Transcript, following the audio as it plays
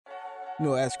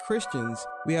As Christians,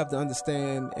 we have to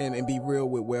understand and be real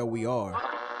with where we are.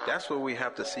 That's what we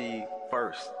have to see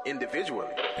first, individually.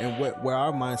 And where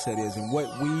our mindset is and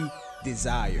what we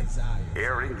desire.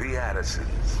 Airing the Addisons.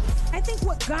 I think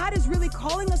what God is really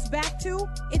calling us back to,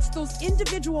 it's those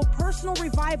individual personal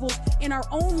revivals in our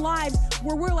own lives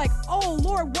where we're like, oh,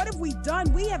 Lord, what have we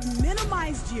done? We have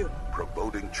minimized you.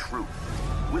 Promoting truth,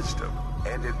 wisdom,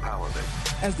 and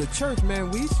empowerment. As the church, man,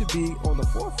 we should be on the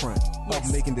forefront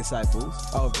of making disciples,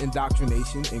 of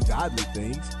indoctrination and godly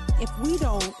things. If we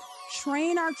don't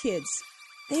train our kids,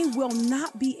 they will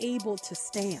not be able to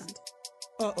stand.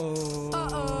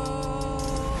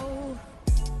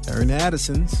 Aaron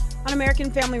Addison's On American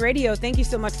Family Radio, thank you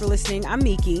so much for listening. I'm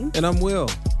Meeke. And I'm Will.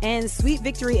 And Sweet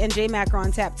Victory and J-Mac are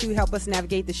on tap to help us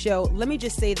navigate the show. Let me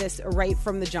just say this right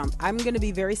from the jump. I'm going to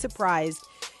be very surprised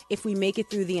if we make it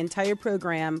through the entire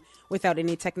program without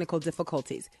any technical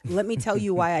difficulties. Let me tell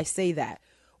you why I say that.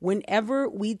 Whenever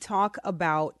we talk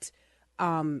about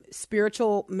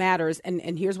spiritual matters,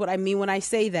 and here's what I mean when I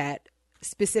say that,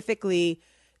 specifically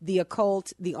the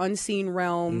occult, the unseen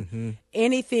realm,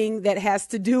 anything that has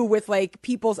to do with like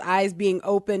people's eyes being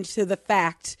opened to the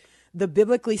fact, the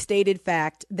biblically stated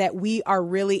fact that we are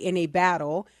really in a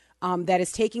battle that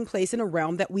is taking place in a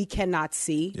realm that we cannot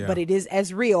see, but it is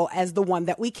as real as the one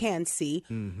that we can see.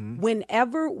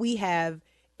 Whenever we have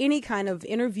any kind of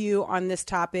interview on this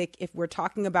topic, if we're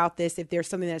talking about this, if there's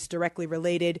something that's directly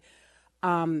related,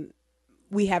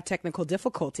 we have technical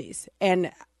difficulties.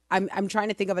 And I'm trying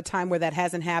to think of a time where that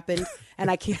hasn't happened, and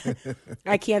I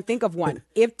can't think of one.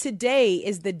 If today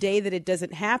is the day that it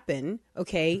doesn't happen,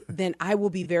 okay, then I will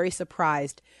be very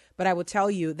surprised. But I will tell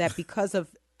you that because of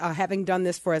having done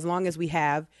this for as long as we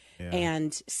have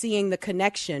and seeing the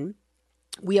connection,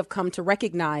 we have come to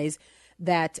recognize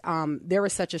that there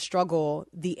is such a struggle.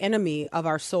 The enemy of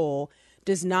our soul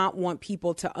does not want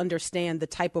people to understand the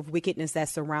type of wickedness that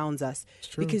surrounds us,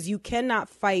 because you cannot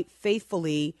fight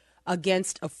faithfully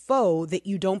against a foe that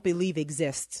you don't believe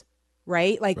exists,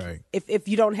 right? Like if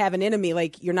you don't have an enemy,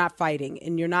 like you're not fighting,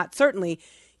 and you're not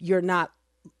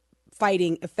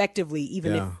fighting effectively,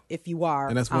 even if you are.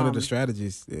 And that's one of the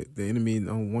strategies. The enemy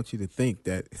don't want you to think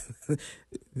that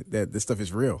that this stuff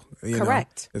is real.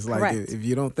 Correct. It's like if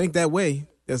you don't think that way,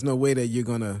 there's no way that you're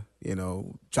gonna,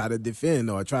 try to defend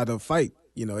or try to fight.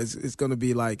 It's gonna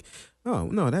be like, oh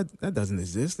no, that doesn't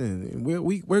exist, and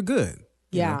we're good.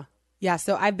 Yeah. Yeah,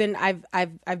 so I've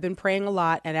been praying a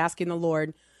lot and asking the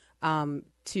Lord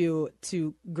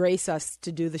to grace us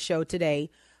to do the show today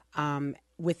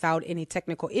without any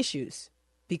technical issues,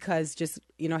 because just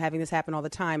having this happen all the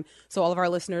time. So all of our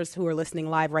listeners who are listening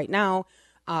live right now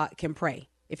can pray.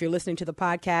 If you're listening to the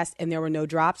podcast and there were no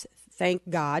drops, thank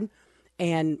God,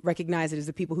 and recognize it as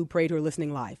the people who prayed who are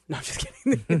listening live. No, I'm just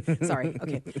kidding. Sorry.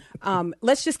 Okay.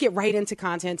 Let's just get right into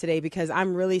content today, because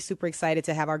I'm really super excited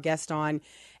to have our guest on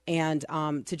and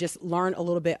to just learn a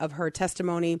little bit of her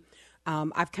testimony.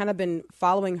 I've kind of been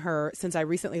following her since I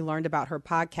recently learned about her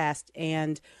podcast,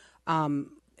 and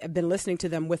I've been listening to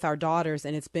them with our daughters,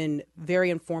 and it's been very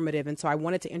informative. And so I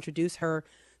wanted to introduce her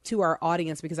to our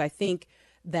audience, because I think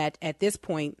that at this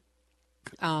point,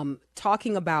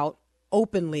 talking about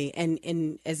openly and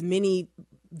in as many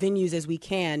venues as we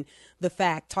can,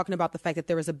 talking about the fact that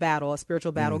there is a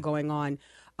spiritual battle going on,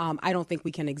 I don't think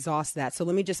we can exhaust that. So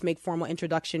let me just make formal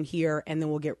introduction here, and then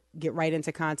we'll get right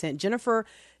into content. Jenn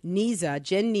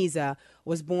Nizza,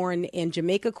 was born in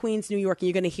Jamaica, Queens, New York. And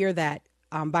you're going to hear that.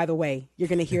 By the way, you're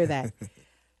going to hear that.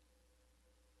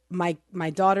 My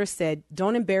daughter said,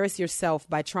 "Don't embarrass yourself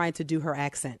by trying to do her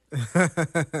accent."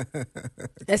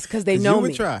 That's because they know me.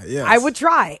 Would try, yes. I would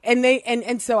try,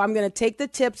 and so I'm going to take the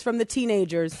tips from the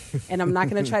teenagers, and I'm not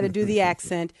going to try to do the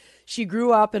accent. She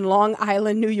grew up in Long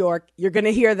Island, New York. You're going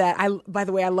to hear that. By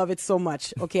the way, I love it so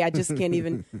much. Okay, I just can't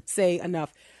even say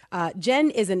enough. Jenn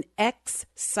is an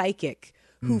ex-psychic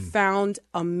who found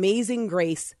amazing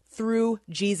grace through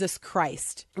Jesus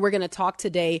Christ. We're going to talk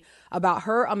today about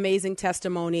her amazing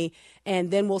testimony,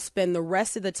 and then we'll spend the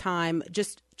rest of the time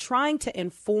just trying to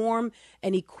inform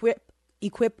and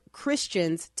equip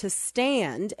Christians to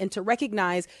stand and to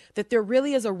recognize that there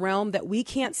really is a realm that we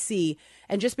can't see.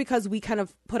 And just because we kind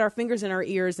of put our fingers in our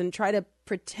ears and try to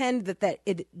pretend that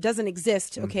it doesn't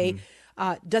exist,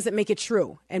 doesn't make it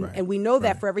true. And we know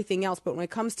that for everything else. But when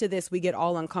it comes to this, we get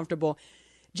all uncomfortable.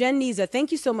 Jenn Nizza,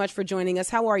 thank you so much for joining us.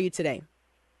 How are you today?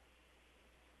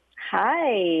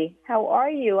 Hi, how are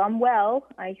you? I'm well.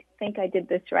 I think I did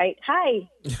this right. Hi.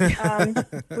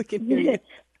 We can hear you.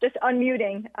 Just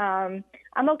unmuting.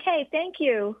 I'm okay. Thank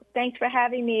you. Thanks for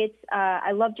having me.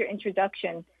 I loved your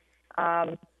introduction.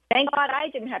 Thank God I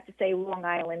didn't have to say Long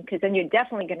Island, because then you're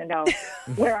definitely going to know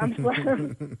where I'm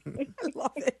from. I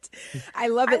love it. I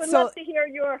love it. I would love to hear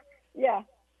your,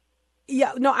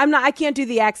 Yeah, no, I'm not. I can't do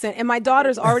the accent, and my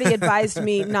daughter's already advised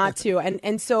me not to,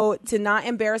 and so to not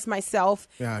embarrass myself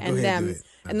and them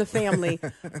and the family.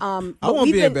 I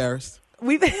won't be embarrassed.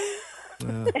 We've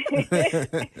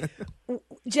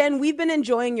Jenn, we've been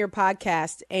enjoying your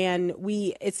podcast, and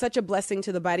it's such a blessing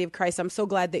to the body of Christ. I'm so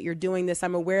glad that you're doing this.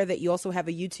 I'm aware that you also have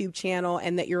a YouTube channel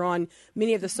and that you're on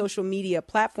many of the social media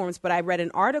platforms, but I read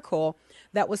an article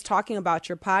that was talking about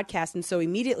your podcast, and so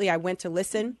immediately I went to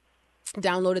listen,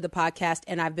 downloaded the podcast,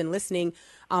 and I've been listening.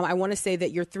 I want to say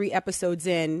that you're 3 episodes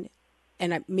in,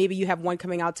 and maybe you have one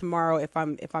coming out tomorrow if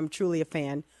I'm truly a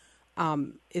fan.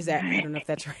 Is that, I don't know if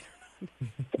that's right.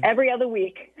 Every other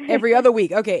week. Every other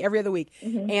week. Okay, every other week.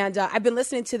 Mm-hmm. And I've been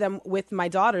listening to them with my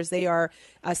daughters. They are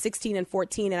 16 and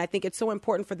 14, and I think it's so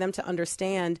important for them to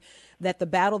understand that the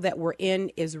battle that we're in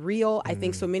is real. I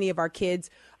think so many of our kids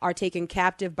are taken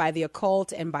captive by the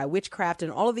occult and by witchcraft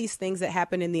and all of these things that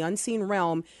happen in the unseen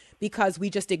realm because we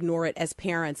just ignore it as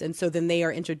parents. And so then they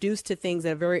are introduced to things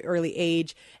at a very early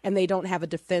age, and they don't have a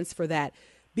defense for that.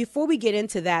 Before we get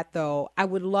into that, though, I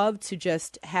would love to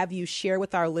just have you share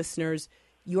with our listeners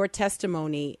your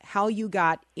testimony, how you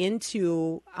got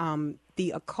into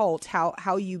the occult,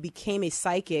 how you became a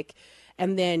psychic,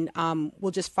 and then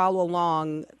we'll just follow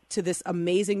along to this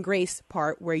amazing grace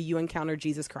part where you encounter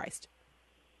Jesus Christ.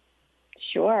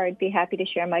 Sure, I'd be happy to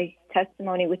share my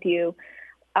testimony with you.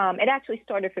 It actually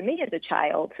started for me as a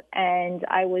child, and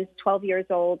I was 12 years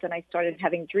old, and I started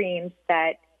having dreams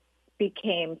that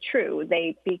became true.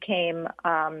 They became,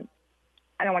 I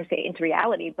don't want to say into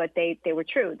reality, but they were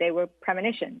true. They were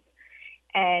premonitions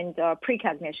and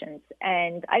precognitions.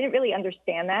 And I didn't really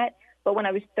understand that. But when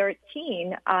I was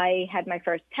 13, I had my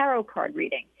first tarot card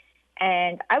reading.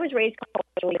 And I was raised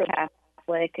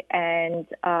Catholic, and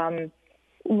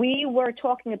we were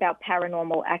talking about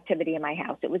paranormal activity in my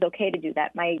house. It was okay to do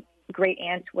that. My great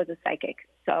aunt was a psychic,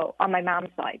 so on my mom's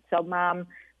side. So mom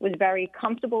was very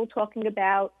comfortable talking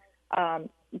about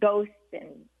ghosts and,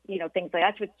 things like that.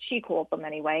 That's what she called them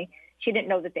anyway. She didn't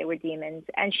know that they were demons,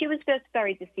 and she was just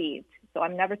very deceived. So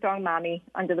I'm never throwing mommy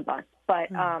under the bus. But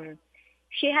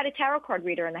she had a tarot card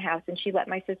reader in the house, and she let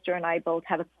my sister and I both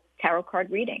have a tarot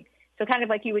card reading. So kind of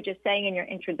like you were just saying in your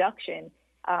introduction,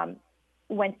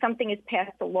 when something is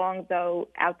passed along, though,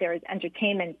 out there as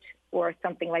entertainment or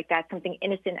something like that, something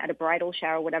innocent at a bridal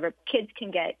shower, whatever, kids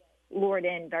can get lured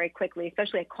in very quickly,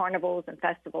 especially at carnivals and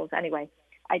festivals. Anyway,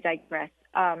 I digress.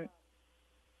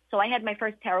 So I had my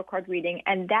first tarot card reading,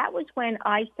 and that was when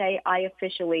I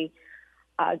officially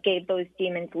gave those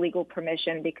demons legal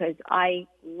permission, because I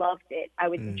loved it. I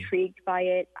was intrigued by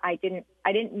it. I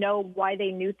didn't know why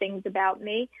they knew things about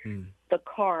me, the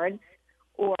cards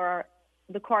or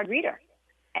the card reader.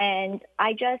 And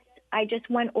I just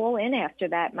went all in after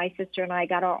that. My sister and I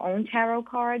got our own tarot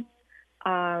cards.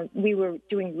 We were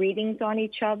doing readings on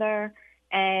each other,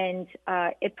 and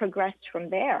it progressed from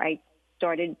there. I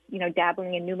started,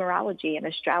 dabbling in numerology and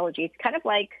astrology. It's kind of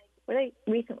like,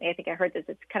 recently I think I heard this,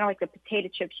 it's kind of like the potato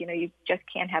chips, you just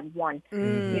can't have one.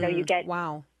 You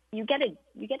get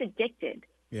addicted.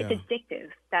 Yeah. It's addictive.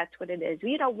 That's what it is.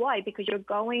 You know why? Because you're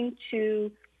going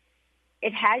to,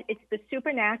 it's the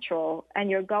supernatural, and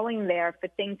you're going there for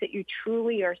things that you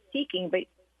truly are seeking. But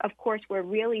of course, we're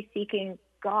really seeking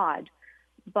God,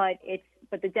 but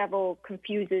the devil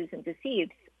confuses and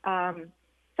deceives.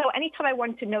 So anytime I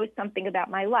wanted to know something about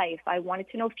my life, I wanted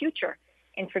to know future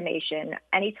information.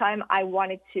 Anytime I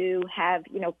wanted to have,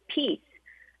 peace,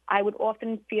 I would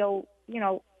often feel,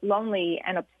 lonely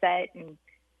and upset, and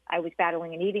I was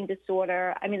battling an eating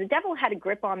disorder. I mean, the devil had a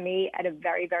grip on me at a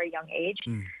very, very young age.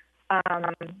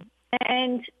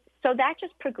 And so that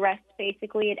just progressed,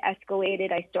 basically. It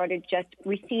escalated. I started just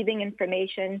receiving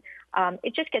information.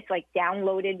 It just gets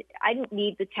downloaded. I don't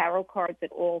need the tarot cards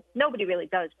at all. Nobody really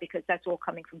does, because that's all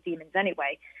coming from demons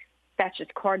anyway. That's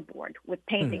just cardboard with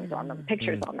paintings on them,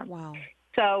 pictures on them. Wow.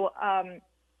 So,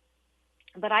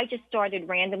 but I just started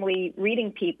randomly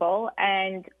reading people,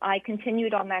 and I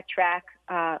continued on that track.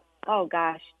 I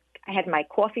had my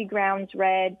coffee grounds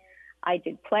read. I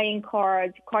did playing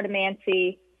cards,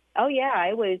 cartomancy. Oh, yeah,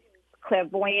 I was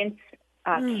clairvoyance,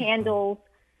 candles.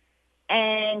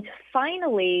 And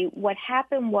finally, what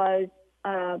happened was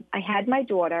I had my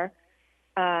daughter,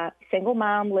 single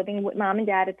mom, living with mom and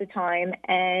dad at the time,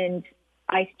 and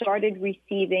I started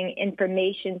receiving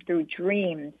information through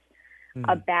dreams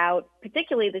about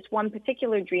particularly this one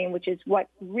particular dream, which is what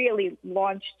really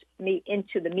launched me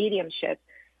into the mediumship,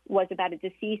 was about a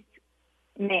deceased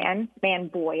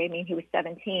boy. I mean, he was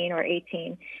 17 or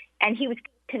 18, and he was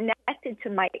connected to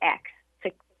my ex,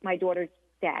 to my daughter's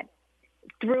dad,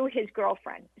 through his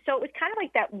girlfriend. So it was kind of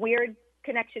like that weird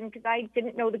connection because I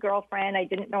didn't know the girlfriend. I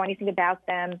didn't know anything about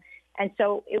them. And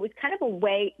so it was kind of a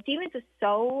way, demons are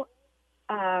so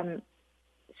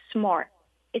smart.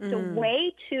 It's a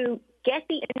way to get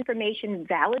the information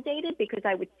validated because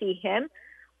I would see him,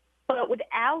 but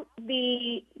without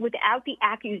the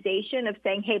accusation of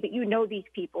saying, hey, but you know these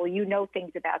people, you know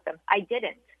things about them. I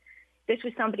didn't. This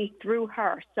was somebody through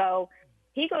her. So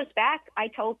he goes back. I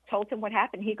told him what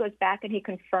happened. He goes back and he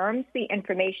confirms the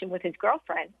information with his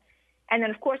girlfriend. And then,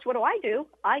 of course, what do?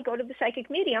 I go to the psychic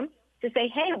medium to say,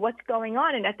 hey, what's going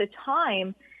on? And at the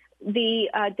time, the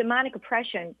demonic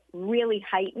oppression really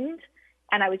heightened,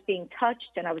 and I was being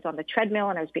touched, and I was on the treadmill,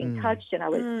 and I was being touched, and I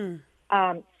was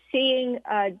seeing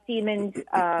demons,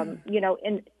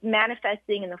 in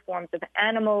manifesting in the forms of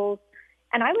animals.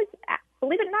 And I was,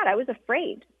 believe it or not, I was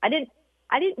afraid. I didn't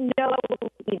know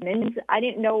demons. I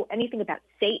didn't know anything about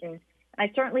Satan. And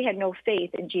I certainly had no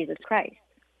faith in Jesus Christ.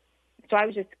 So I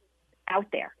was just out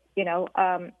there,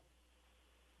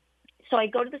 So I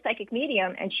go to the psychic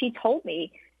medium, and she told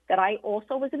me that I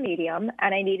also was a medium,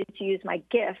 and I needed to use my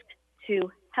gift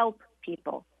to help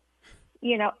people,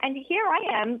 And here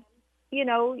I am,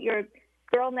 your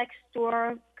girl next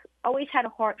door, always had a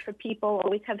heart for people,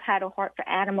 always have had a heart for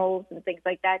animals and things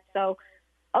like that. So,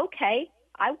 okay,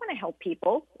 I want to help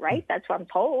people, right? That's what I'm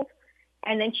told.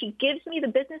 And then she gives me the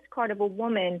business card of a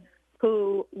woman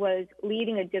who was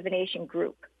leading a divination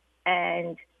group.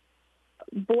 And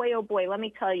boy, oh boy, let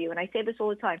me tell you, and I say this all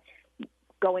the time,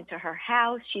 go into her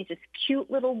house. She's this cute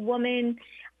little woman.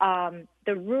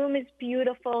 The room is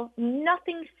beautiful.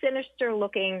 Nothing sinister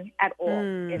looking at all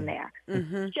in there.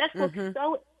 Just looks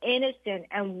so innocent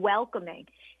and welcoming.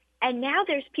 And now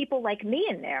there's people like me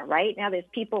in there, right? Now there's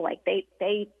people like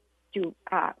they do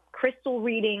crystal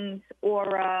readings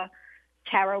or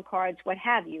tarot cards, what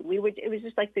have you. It was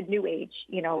just like the new age,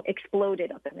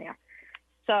 exploded up in there.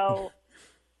 So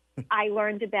I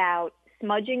learned about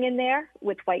smudging in there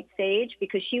with white sage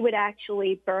because she would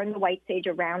actually burn the white sage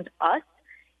around us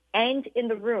and in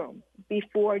the room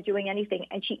before doing anything.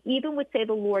 And she even would say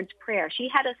the Lord's Prayer. She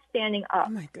had us standing up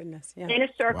oh my goodness, yeah. in a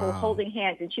circle holding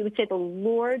hands, and she would say the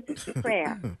Lord's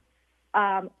Prayer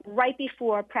right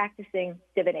before practicing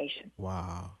divination.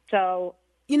 Wow. So,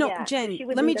 Jenn,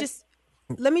 let me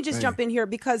just jump in here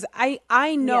because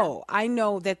I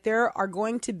know that there are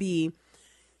going to be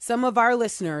some of our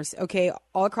listeners, okay,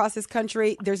 all across this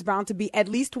country, there's bound to be at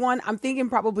least one, I'm thinking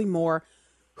probably more,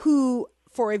 who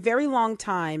for a very long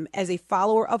time as a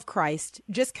follower of Christ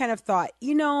just kind of thought,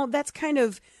 that's kind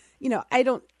of,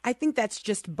 I think that's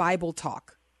just Bible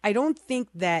talk. I don't think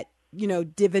that,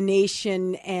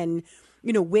 divination and,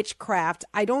 witchcraft,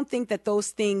 I don't think that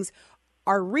those things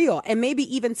are real. And maybe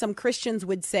even some Christians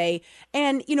would say,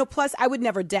 and, plus I would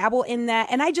never dabble in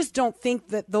that. And I just don't think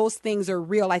that those things are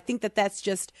real. I think that that's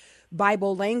just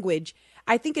Bible language.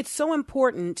 I think it's so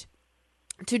important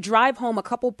to drive home a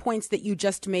couple points that you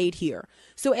just made here.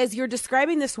 So as you're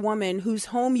describing this woman whose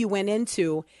home you went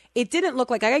into, it didn't look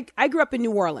like, I grew up in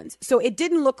New Orleans, so it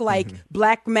didn't look like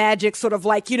black magic, sort of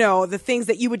like, the things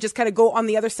that you would just kind of go on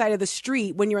the other side of the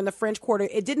street when you're in the French Quarter.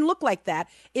 It didn't look like that.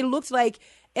 It looked like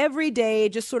every day,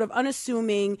 just sort of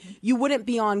unassuming, you wouldn't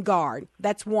be on guard.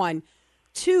 That's one.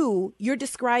 Two, you're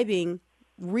describing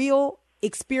real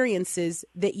experiences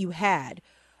that you had.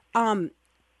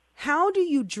 How do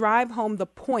you drive home the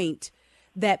point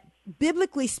that,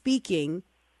 biblically speaking,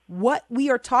 what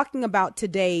we are talking about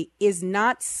today is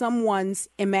not someone's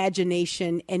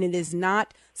imagination and it is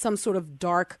not some sort of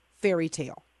dark fairy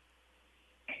tale?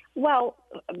 Well,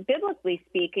 biblically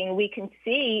speaking, we can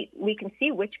see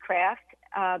witchcraft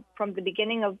from the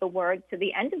beginning of the word to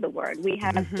the end of the word. We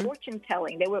have fortune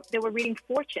telling. They were reading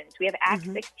fortunes. We have Acts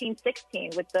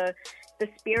 16:16 with the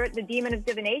spirit, the demon of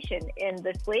divination in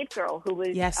the slave girl who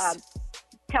was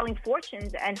telling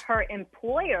fortunes, and her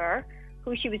employer,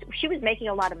 who she was making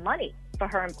a lot of money for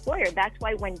her employer. That's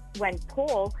why when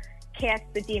Paul cast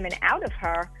the demon out of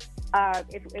her,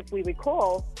 if we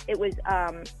recall, it was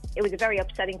a very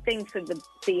upsetting thing for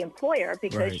the employer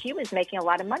because she was making a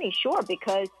lot of money. Sure,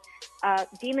 because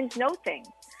demons know things.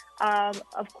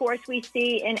 Of course, we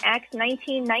see in Acts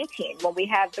 19:19 when we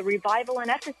have the revival in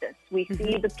Ephesus, we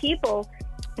see the people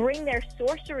bring their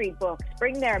sorcery books,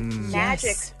 bring their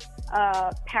magic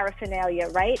paraphernalia,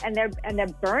 right? And they're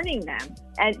burning them,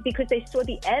 and because they saw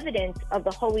the evidence of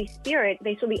the Holy Spirit,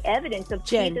 they saw the evidence of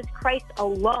Jenn, Jesus Christ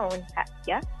alone.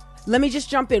 Yeah. Let me just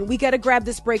jump in. We got to grab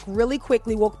this break really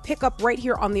quickly. We'll pick up right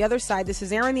here on the other side. This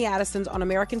is Aaron the Addisons on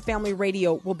American Family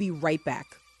Radio. We'll be right back.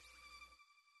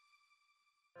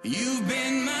 You've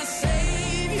been my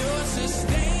savior.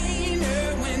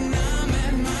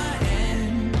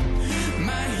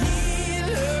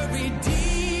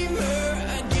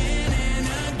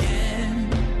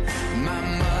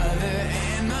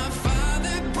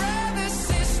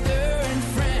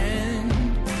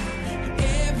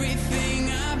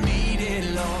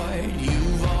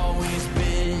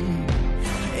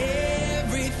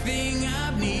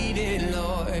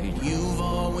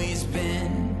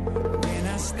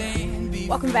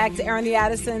 Welcome back to Aaron the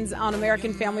Addisons on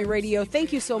American Family Radio.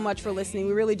 Thank you so much for listening.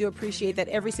 We really do appreciate that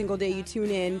every single day you tune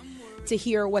in to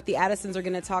hear what the Addisons are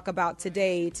going to talk about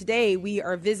today. Today, we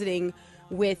are visiting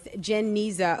with Jenn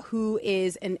Nizza, who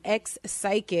is an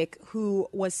ex-psychic who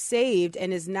was saved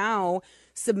and is now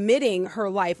submitting her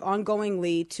life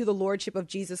ongoingly to the Lordship of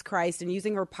Jesus Christ and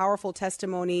using her powerful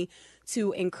testimony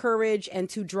to encourage and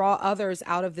to draw others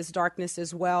out of this darkness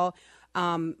as well.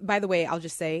 By the way, I'll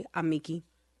just say I'm Meeke.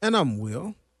 And I'm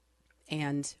Wil.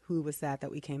 And who was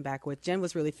that we came back with? Jen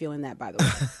was really feeling that, by the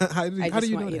way. How do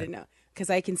you know want you that? to know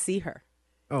because I can see her.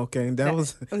 Okay, It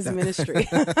was ministry.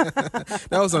 That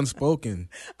was unspoken.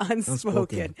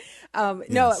 Unspoken. Yes.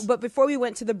 No, but before we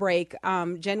went to the break,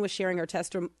 Jen was sharing her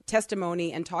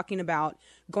testimony and talking about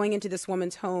going into this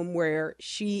woman's home where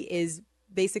she is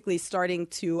basically starting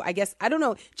to, I guess, I don't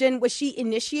know, Jen, was she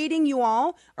initiating you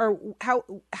all, or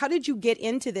how did you get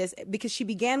into this? Because she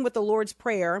began with the Lord's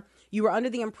Prayer. You were under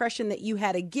the impression that you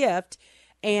had a gift,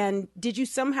 and did you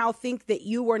somehow think that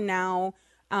you were now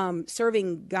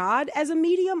serving God as a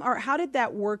medium, or how did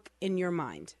that work in your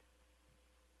mind?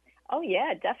 Oh,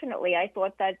 yeah, definitely. I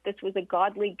thought that this was a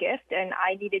godly gift, and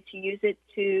I needed to use it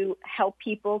to help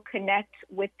people connect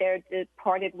with their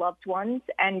departed loved ones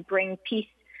and bring peace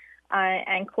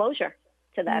and closure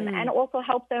to them, and also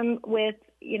help them with,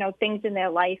 things in their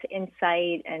life,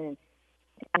 insight and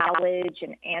knowledge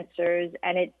and answers.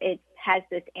 And it has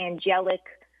this angelic,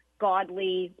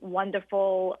 godly,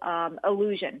 wonderful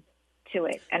illusion to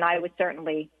it. And I was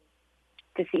certainly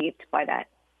deceived by that.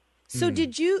 So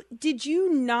did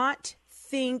you not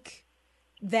think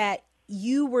that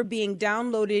you were being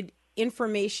downloaded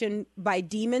information by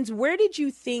demons? Where did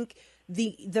you think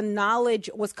the knowledge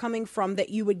was coming from that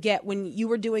you would get when you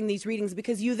were doing these readings?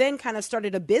 Because you then kind of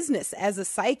started a business as a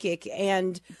psychic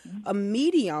and a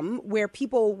medium where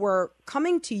people were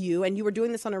coming to you, and you were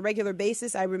doing this on a regular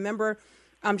basis. I remember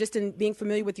just in being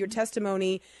familiar with your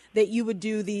testimony that you would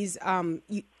do these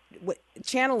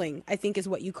channeling, I think is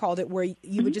what you called it, where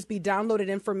you would just be downloaded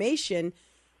information.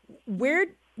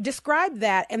 Describe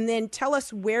that, and then tell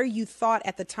us where you thought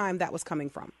at the time that was coming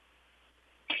from.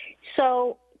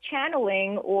 So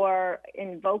channeling or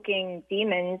invoking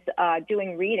demons,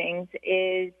 doing readings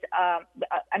is,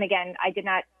 and again, I did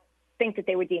not think that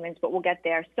they were demons, but we'll get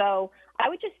there. So I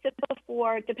would just sit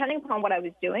before, depending upon what I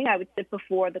was doing, I would sit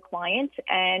before the client,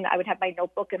 and I would have my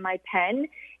notebook and my pen,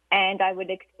 and I would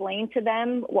explain to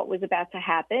them what was about to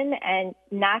happen, and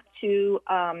not to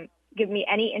give me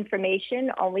any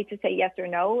information, only to say yes or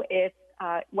no if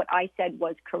what I said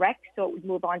was correct. So it would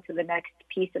move on to the next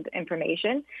piece of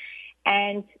information.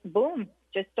 And boom,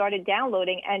 just started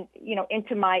downloading and,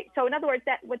 into my, so in other words,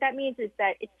 what that means is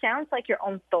that it sounds like your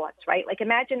own thoughts, right? Like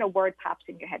imagine a word pops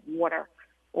in your head, water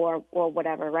or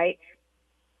whatever, right?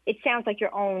 It sounds like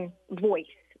your own voice,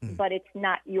 but it's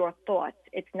not your thoughts.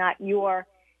 It's not your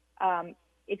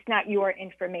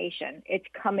information. It's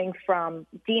coming from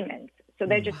demons. So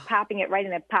they're just popping it right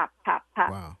in there, pop, pop, pop.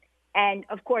 Wow. And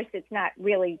of course it's not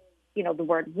really, the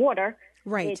word water.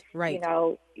 Right, it's, right.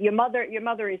 Your mother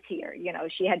is here.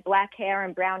 She had black hair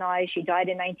and brown eyes. She died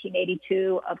in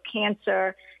 1982 of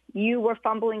cancer. You were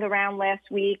fumbling around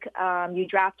last week. You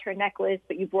dropped her necklace,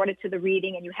 but you brought it to the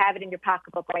reading, and you have it in your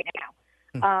pocketbook right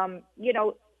now.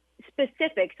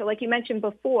 Specific. So like you mentioned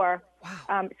before,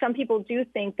 some people do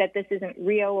think that this isn't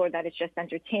real or that it's just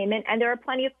entertainment. And there are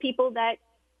plenty of people that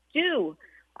do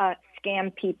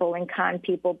scam people and con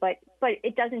people, but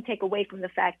it doesn't take away from the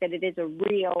fact that it is a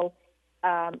real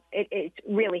it's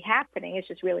really happening. It's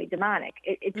just really demonic.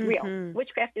 It's real.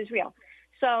 Witchcraft is real.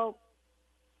 So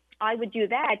I would do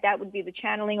that. That would be the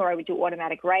channeling, or I would do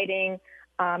automatic writing.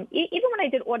 Even when I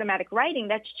did automatic writing,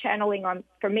 that's channeling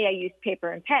for me, I used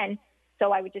paper and pen.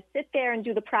 So I would just sit there and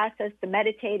do the process, the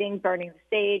meditating, burning the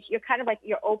sage. You're kind of like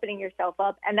you're opening yourself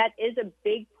up. And that is a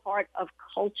big part of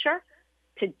culture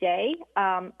today.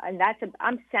 And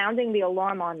I'm sounding the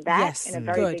alarm on that in a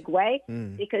very big way,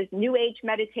 because New Age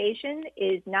meditation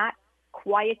is not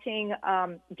quieting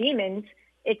demons.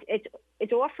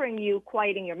 It's offering you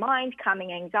quieting your mind,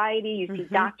 calming anxiety. You see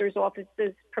doctors'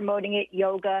 offices promoting it,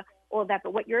 yoga, all that.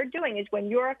 But what you're doing is when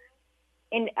you're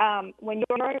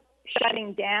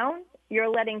shutting down, you're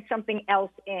letting something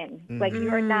else in. Like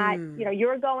you're not,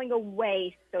 you're going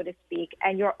away, so to speak,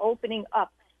 and you're opening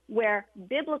up, where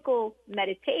biblical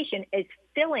meditation is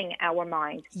filling our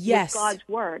mind with God's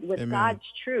word, with God's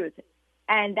truth.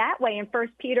 And that way, in 1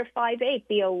 Peter 5:8,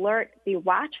 be alert, be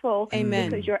watchful,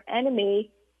 because your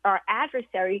enemy, our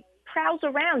adversary, prowls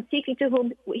around seeking to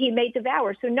whom he may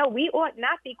devour. So no, we ought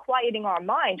not be quieting our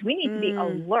minds. We need to be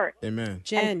alert. Amen.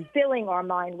 Jen, and filling our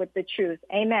mind with the truth.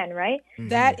 Amen, right?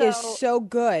 That is so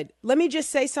good. Let me just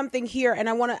say something here, and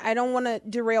I don't want to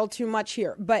derail too much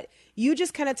here, but you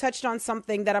just kind of touched on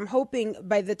something that I'm hoping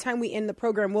by the time we end the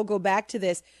program, we'll go back to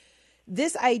this.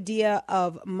 This idea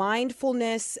of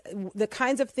mindfulness, the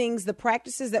kinds of things, the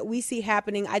practices that we see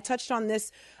happening. I touched on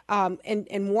this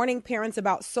and warning parents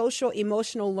about social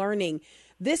emotional learning.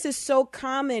 This is so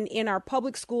common in our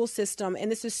public school system,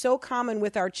 and this is so common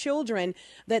with our children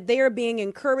that they are being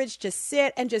encouraged to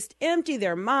sit and just empty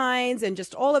their minds and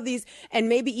just all of these, and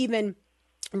maybe even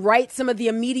write some of the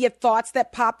immediate thoughts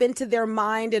that pop into their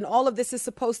mind. And all of this is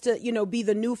supposed to, be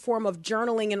the new form of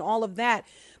journaling and all of that.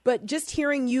 But just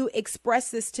hearing you express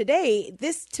this today,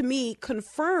 this to me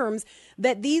confirms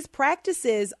that these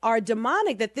practices are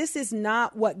demonic, that this is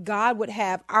not what God would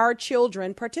have our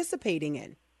children participating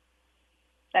in.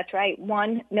 That's right,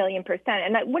 1,000,000%.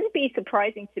 And that wouldn't be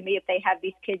surprising to me if they have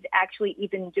these kids actually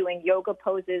even doing yoga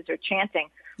poses or chanting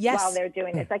while they're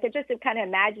doing this. I could just kind of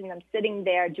imagine them sitting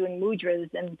there doing mudras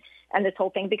and this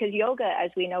whole thing, because yoga,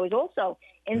 as we know, is also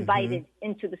invited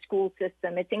into the school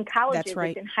system. It's in colleges, That's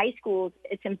right. It's in high schools,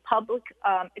 it's in public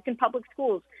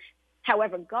schools.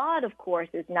 However, God, of course,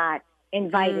 is not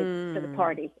invited to the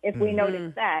party. If we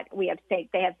notice that,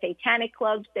 they have satanic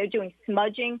clubs, they're doing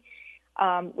smudging,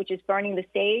 which is burning the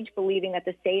sage, believing that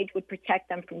the sage would protect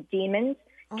them from demons.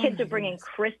 Kids are bringing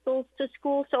crystals to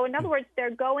school. So in other words,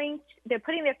 they're putting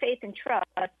their faith and trust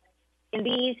in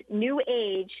these new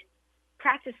age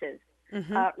practices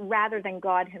rather than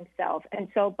God himself. And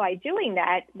so by doing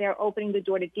that, they're opening the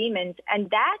door to demons. And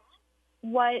that's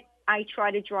what I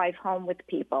try to drive home with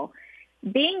people.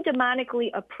 Being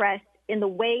demonically oppressed in the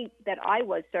way that I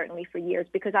was certainly for years,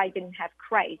 because I didn't have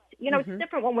Christ. It's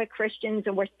different when we're Christians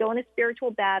and we're still in a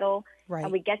spiritual battle, right,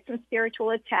 and we get some spiritual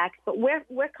attacks, but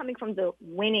we're coming from the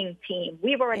winning team.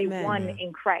 We've already won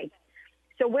in Christ.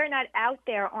 So we're not out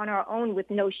there on our own with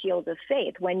no shield of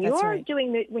faith. When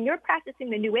when you're practicing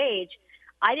the new age,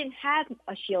 I didn't have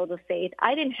a shield of faith.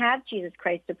 I didn't have Jesus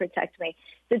Christ to protect me.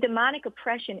 The demonic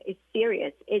oppression is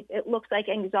serious. It looks like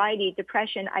anxiety,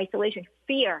 depression, isolation,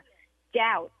 fear,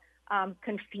 doubt,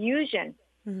 confusion,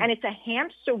 and it's a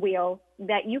hamster wheel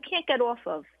that you can't get off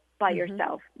of by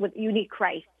yourself. You need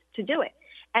Christ to do it.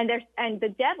 And the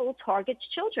devil targets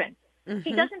children.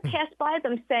 He doesn't pass by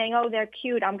them saying, "Oh, they're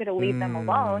cute, I'm going to leave them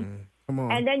alone." Come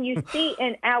on. And then you see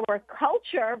in our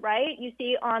culture, right? You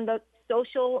see on the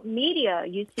social media,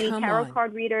 you see tarot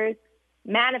card readers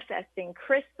manifesting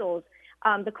crystals.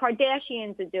 The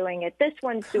Kardashians are doing it. This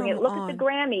one's doing it. Look at the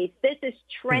Grammys. This is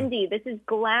trendy. This is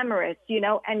glamorous,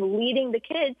 and leading the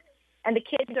kids. And the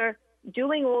kids are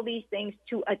doing all these things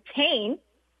to attain,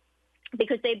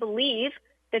 because they believe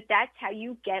that that's how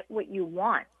you get what you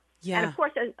want. Yeah. And of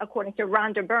course, according to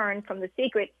Rhonda Byrne from The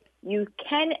Secret, you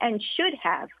can and should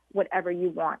have whatever you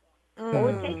want. All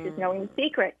it takes is knowing the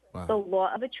secret, the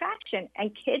law of attraction.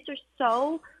 And kids are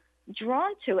so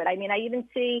drawn to it. I mean, I even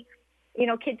see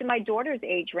kids in my daughter's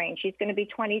age range. She's going to be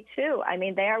 22. I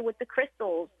mean, they are with the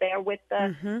crystals. They are with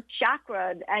the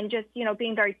chakra and just,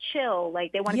 being very chill.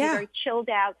 Like, they want to be very chilled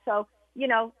out. So,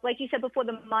 like you said before,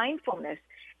 the mindfulness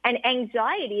and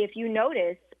anxiety, if you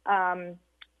notice,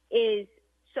 is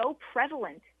so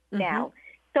prevalent now.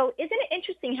 So isn't it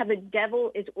interesting how the devil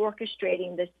is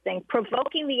orchestrating this thing,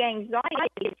 provoking the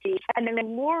anxiety and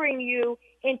then luring you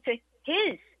into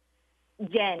his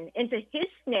den, into his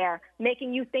snare,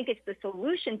 making you think it's the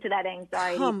solution to that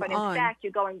anxiety. But in fact,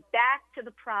 you're going back to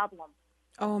the problem.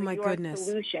 Oh, my goodness.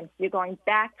 Solution. You're going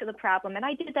back to the problem. And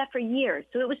I did that for years.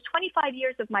 So it was 25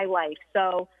 years of my life.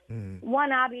 So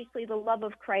one, obviously, the love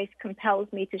of Christ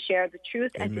compels me to share the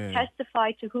truth and to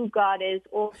testify to who God is,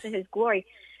 all to his glory.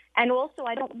 And also,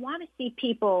 I don't want to see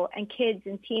people and kids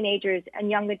and teenagers and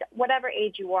young, whatever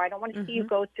age you are, I don't want to see you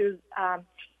go through,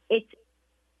 it's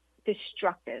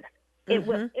destructive. It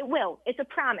will. It's a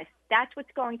promise. That's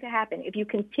what's going to happen. If you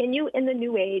continue in the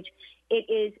new age, it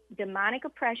is demonic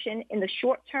oppression in the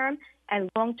short term and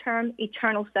long term,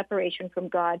 eternal separation from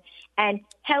God. And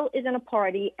hell isn't a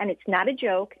party, and it's not a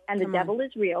joke, and the devil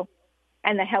is real,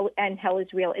 and hell is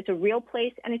real. It's a real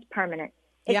place, and it's permanent.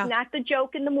 It's not the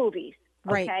joke in the movies.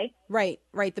 Okay? Right.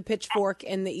 The pitchfork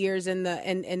and the ears and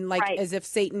as if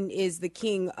Satan is the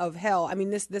king of hell. I mean,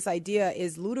 this idea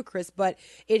is ludicrous, but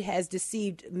it has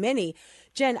deceived many.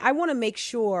 Jenn, I want to make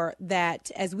sure that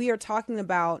as we are talking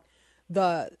about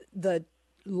the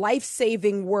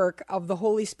life-saving work of the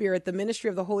Holy Spirit, the ministry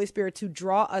of the Holy Spirit to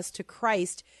draw us to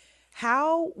Christ,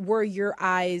 how were your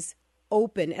eyes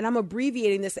open? And I'm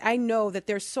abbreviating this. I know that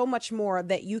there's so much more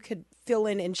that you could fill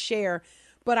in and share.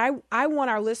 But I want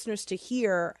our listeners to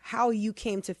hear how you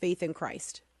came to faith in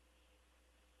Christ.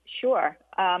 Sure.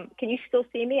 Can you still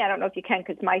see me? I don't know if you can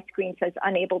because my screen says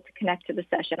unable to connect to the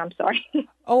session. I'm sorry.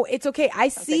 Oh, it's okay. I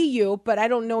see you, but I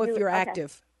don't know if you're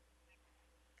active.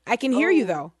 I can hear you,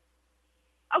 though.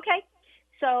 Okay.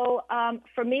 So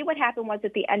for me, what happened was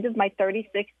at the end of my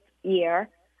 36th year,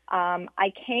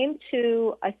 I came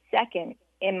to a second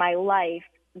in my life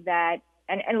that,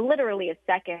 and literally a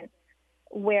second,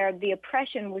 where the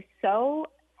oppression was so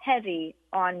heavy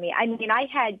on me. I mean, I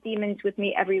had demons with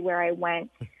me everywhere I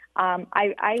went.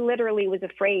 I literally was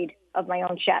afraid of my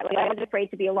own shadow. I was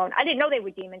afraid to be alone. I didn't know they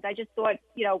were demons. I just thought,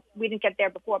 we didn't get there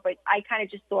before, but I kind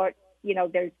of just thought,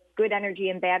 there's good energy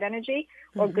and bad energy,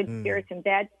 or good spirits and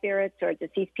bad spirits, or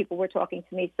deceased people were talking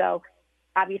to me. So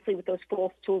obviously with those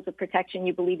false tools of protection,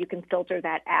 you believe you can filter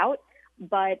that out.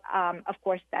 But of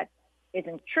course, that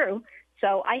isn't true.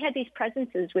 So I had these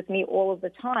presences with me all of the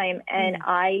time, and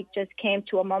I just came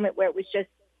to a moment where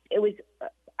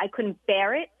I couldn't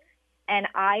bear it, and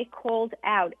I called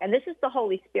out. And this is the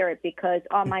Holy Spirit, because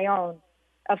on my own,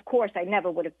 of course, I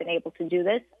never would have been able to do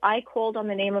this. I called on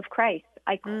the name of Christ.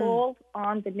 I called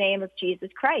on the name of Jesus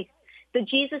Christ, the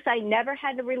Jesus I never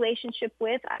had a relationship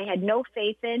with. I had no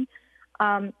faith in,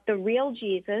 the real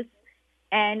Jesus.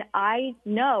 And I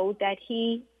know that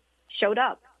he showed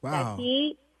up, that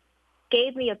he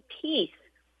gave me a peace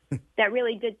that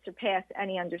really did surpass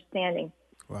any understanding.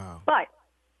 Wow.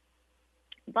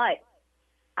 But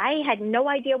I had no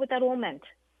idea what that all meant.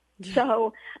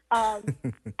 So I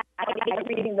was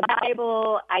reading the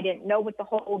Bible. I didn't know what the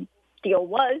whole deal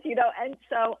was, and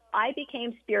so I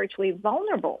became spiritually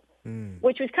vulnerable,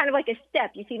 which was kind of like a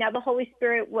step. You see, now the Holy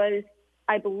Spirit was,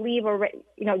 I believe,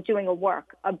 doing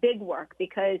a big work,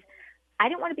 because I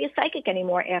didn't want to be a psychic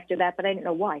anymore after that, but I didn't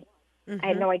know why. I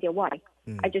had no idea why.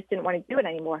 I just didn't want to do it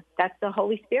anymore. That's the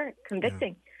Holy Spirit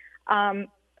convicting.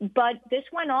 But this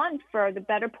went on for the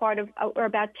better part of, or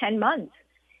about 10 months.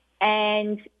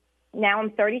 And now I'm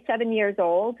 37 years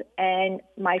old, and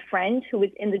my friend who was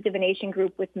in the divination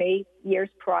group with me years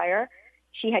prior,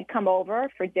 she had come over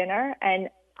for dinner, and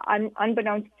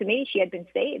unbeknownst to me, she had been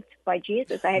saved by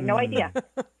Jesus. I had no idea.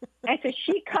 And so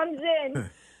she comes in.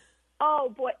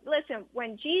 Oh, boy, listen,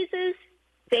 when Jesus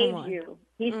saves you,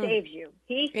 he saves you.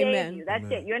 He saves you. That's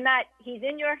it. You're not, he's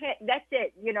in your head. That's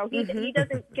it. He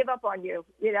doesn't give up on you,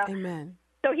 Amen.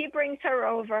 So he brings her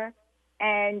over,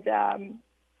 and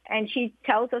she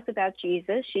tells us about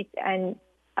Jesus. She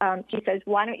says,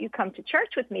 "Why don't you come to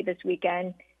church with me this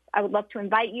weekend? I would love to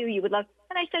invite you. You would love."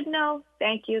 And I said, "No,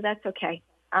 thank you. That's okay.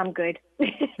 I'm good."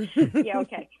 Yeah,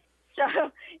 okay.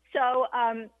 So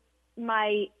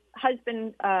my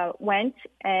husband went,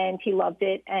 and he loved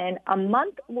it. And a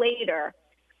month later,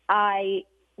 I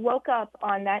woke up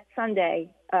on that Sunday,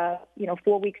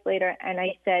 4 weeks later, and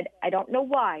I said, "I don't know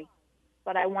why,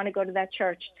 but I want to go to that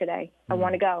church today. I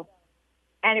want to go."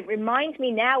 And it reminds me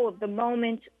now of the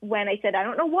moment when I said, I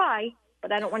don't know why,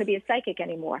 but I don't want to be a psychic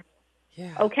anymore.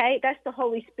 Yeah. Okay? That's the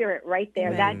Holy Spirit right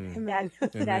there. Amen.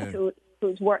 That's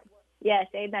who's work. Yes,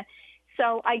 amen.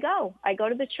 So I go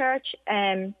to the church,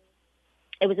 and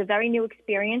it was a very new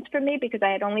experience for me, because I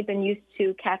had only been used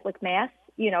to Catholic Mass,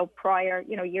 prior,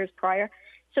 years prior.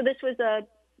 So this was a,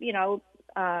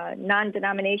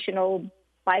 non-denominational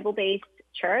Bible-based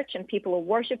church, and people are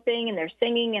worshiping and they're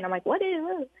singing, and I'm like,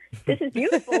 this is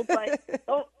beautiful, but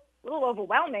a little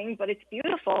overwhelming, but it's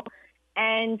beautiful.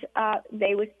 And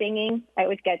they were singing.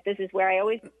 This is where I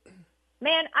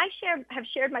have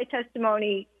shared my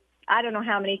testimony, I don't know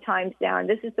how many times down.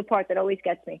 This is the part that always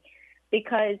gets me,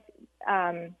 because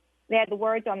they had the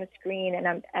words on the screen,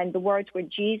 and the words were,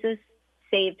 "Jesus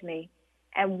saved me."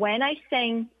 And when I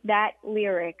sang that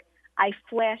lyric, I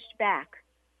flashed back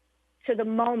to the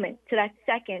moment, to that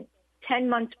second, 10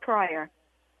 months prior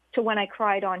to when I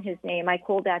cried on his name. I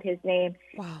called out his name.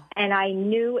 Wow. And I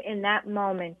knew in that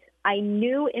moment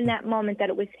that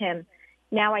it was him.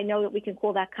 Now I know that we can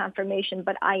call that confirmation,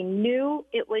 but I knew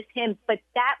it was him. But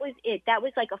that was it. That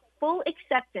was like a full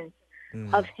acceptance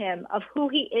of him, of who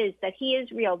he is, that he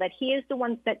is real, that he is the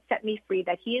one that set me free,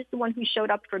 that he is the one who showed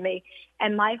up for me.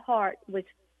 And my heart was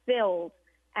filled,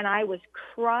 and I was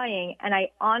crying, and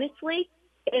I honestly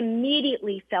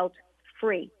immediately felt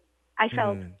free. I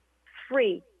felt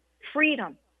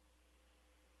freedom.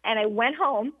 And I went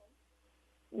home,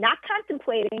 not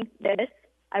contemplating this.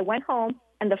 I went home,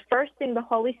 and the first thing the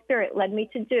Holy Spirit led me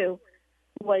to do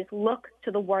was look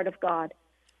to the Word of God.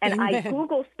 And Amen. I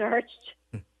Google searched,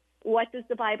 what does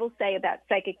the Bible say about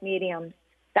psychic mediums?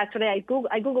 That's what I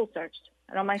Google searched,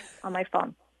 and on my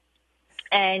phone.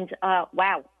 And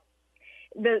wow,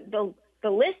 the the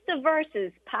list of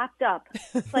verses popped up.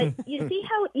 But you see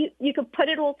how you could put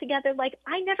it all together? Like,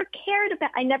 I never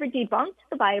debunked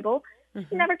the Bible,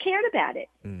 never cared about it.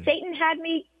 Satan had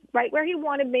me right where he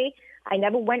wanted me. I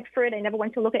never went for it. I never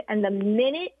went to look at it. And the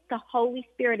minute the Holy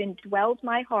Spirit indwelled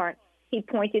my heart, he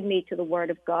pointed me to the Word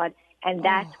of God. And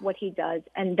that's what he does.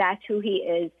 And that's who he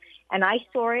is. And I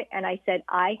saw it, and I said,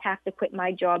 I have to quit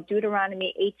my job.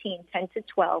 Deuteronomy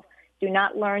 18:10-12. Do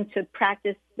not learn to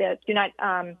practice when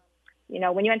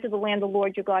you enter the land the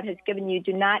Lord your God has given you,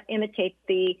 do not imitate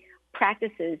the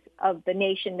practices of the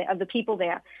nation, of the people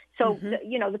there. So,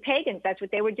 the pagans, that's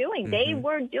what they were doing. They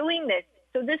were doing this.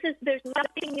 So there's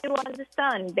nothing new under the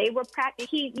sun. They were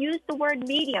he used the word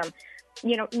medium,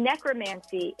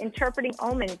 necromancy, interpreting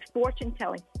omens, fortune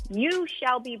telling. You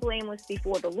shall be blameless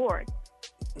before the Lord.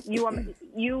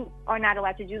 You are not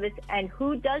allowed to do this. And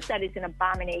who does that is an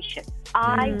abomination.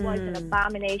 I was an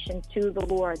abomination to the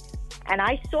Lord. And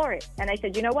I saw it. And I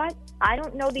said, you know what? I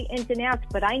don't know the ins and outs,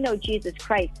 but I know Jesus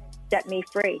Christ set me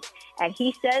free. And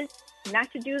he says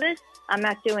not to do this. I'm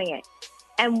not doing it.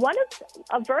 And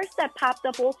a verse that popped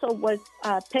up also was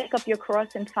pick up your cross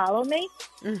and follow me.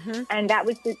 And that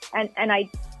was and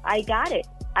I got it.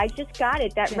 I just got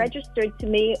it. That registered to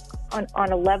me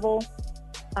on a level.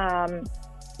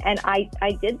 And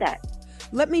I did that.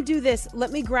 Let me do this.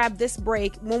 Let me grab this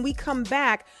break. When we come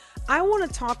back, I want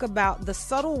to talk about the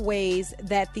subtle ways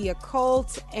that the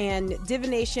occult and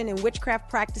divination and witchcraft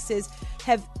practices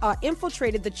have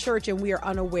infiltrated the church and we are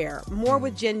unaware. More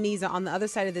with Jenn Nizza on the other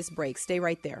side of this break. Stay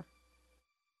right there.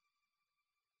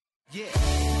 Yeah.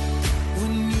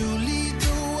 When you lead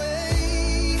the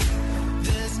way,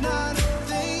 there's not a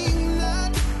thing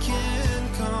that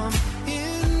can come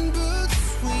in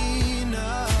between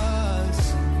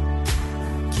us.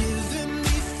 Giving me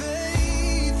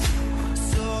faith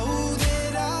so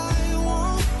that I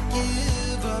won't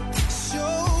give up,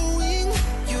 showing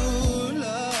your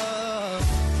love.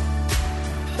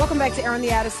 Welcome back to Aaron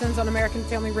the Addisons on American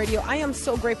Family Radio. I am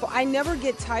so grateful. I never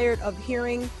get tired of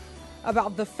hearing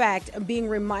about the fact, being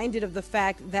reminded of the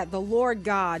fact that the Lord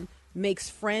God makes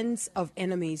friends of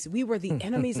enemies. We were the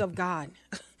enemies of God,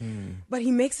 but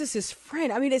he makes us his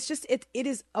friend. I mean, it's just, it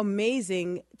is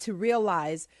amazing to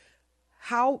realize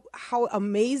how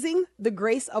amazing the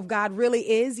grace of God really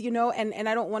is, and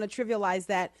I don't want to trivialize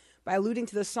that by alluding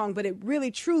to the song, but it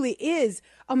really truly is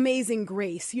amazing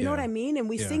grace. You know what I mean? And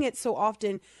we sing it so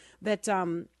often that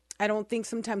I don't think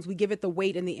sometimes we give it the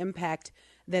weight and the impact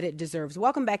that it deserves.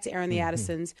 Welcome back to Aaron the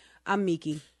Addisons. I'm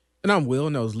Meeke. And I'm Will,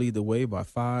 and that was Lead the Way by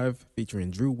 5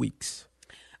 featuring Drew Weeks.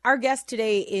 Our guest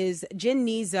today is Jenn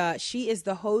Nizza. She is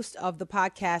the host of the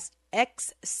podcast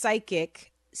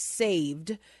Ex-Psychic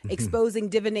Saved, exposing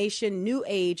divination, new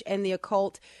age, and the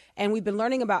occult. And we've been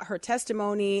learning about her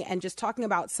testimony and just talking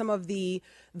about some of the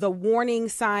warning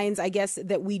signs, I guess,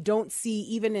 that we don't see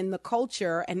even in the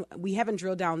culture. And we haven't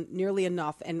drilled down nearly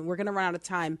enough, and we're going to run out of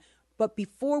time. But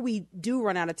before we do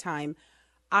run out of time,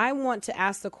 I want to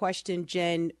ask the question,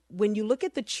 Jenn, when you look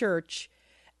at the church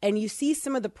and you see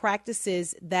some of the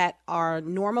practices that are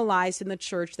normalized in the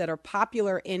church, that are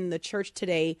popular in the church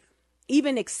today,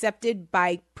 even accepted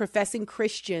by professing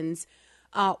Christians,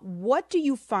 what do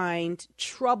you find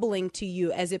troubling to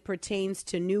you as it pertains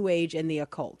to New Age and the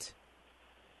occult?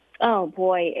 Oh,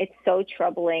 boy, it's so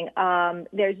troubling.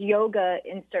 There's yoga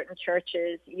in certain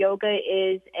churches. Yoga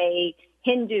is a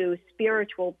Hindu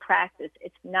spiritual practice.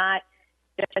 It's not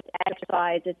just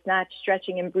exercise. It's not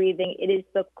stretching and breathing. It is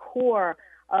the core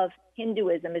of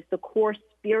Hinduism. It's the core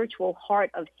spiritual heart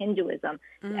of Hinduism.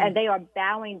 And they are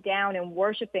bowing down and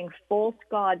worshiping false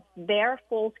gods, their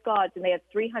false gods, and they have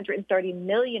 330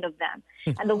 million of them.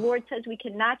 And the Lord says we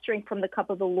cannot drink from the cup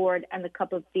of the Lord and the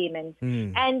cup of demons.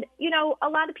 And, a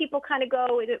lot of people kind of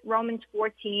go, is it Romans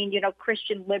 14,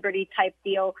 Christian liberty type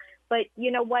deal. But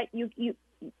you know what? You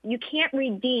can't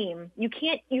redeem. You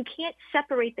can't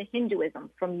separate the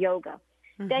Hinduism from yoga.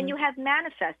 Then you have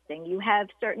manifesting. You have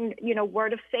certain,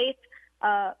 word of faith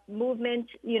movement,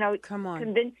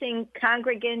 convincing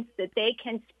congregants that they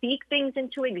can speak things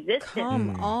into existence.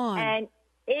 Come on. And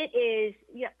it is,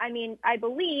 I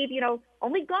believe,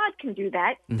 only God can do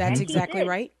that. That's exactly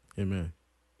right. Amen.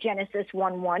 Genesis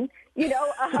 1:1,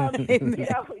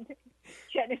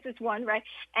 Genesis 1, right?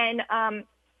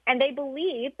 And they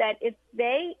believe that if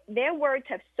their words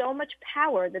have so much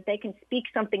power that they can speak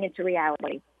something into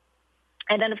reality.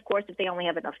 And then, of course, if they only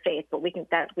have enough faith, but we can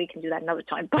do that another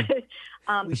time. But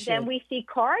then we see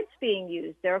cards being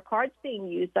used. There are cards being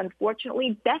used.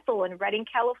 Unfortunately, Bethel in Redding,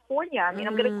 California. I'm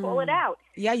going to call it out.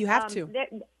 Yeah, you have to.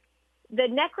 the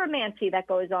necromancy that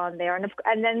goes on there.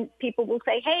 And then people will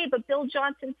say, hey, but Bill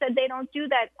Johnson said they don't do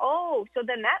that. Oh, so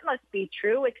then that must be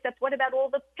true, except what about all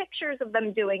the pictures of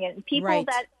them doing it? And people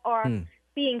that are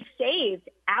being saved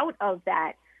out of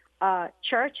that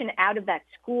church and out of that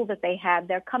school that they have,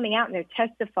 they're coming out and they're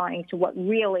testifying to what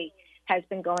really has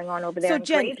been going on over there. So,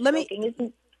 Jenn, let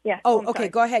me... Yeah. Oh, okay.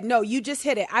 Go ahead. No, you just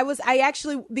hit it. I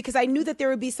actually, because I knew that there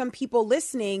would be some people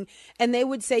listening and they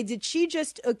would say, did she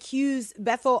just accuse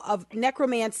Bethel of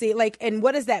necromancy? Like, and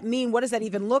what does that mean? What does that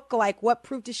even look like? What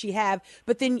proof does she have?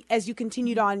 But then as you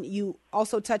continued on, you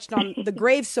also touched on the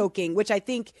grave soaking, which I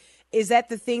think, is that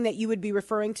the thing that you would be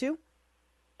referring to?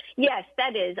 Yes,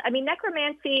 that is. I mean,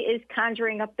 necromancy is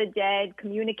conjuring up the dead,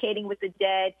 communicating with the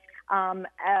dead.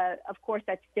 Of course,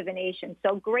 that's divination.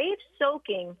 So grave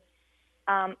soaking,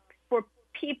 for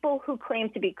people who claim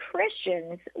to be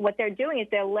Christians, what they're doing is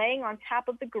they're laying on top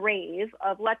of the grave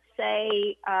of, let's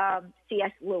say,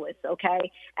 C.S. Lewis, okay?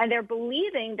 And they're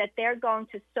believing that they're going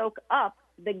to soak up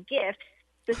the gifts,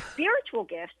 the spiritual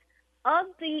gifts of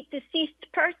the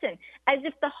deceased person, as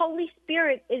if the Holy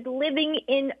Spirit is living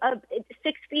in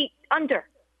 6 feet under.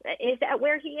 Is that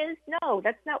where he is? No,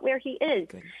 that's not where he is.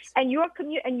 And you're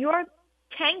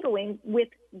tangling with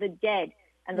the dead.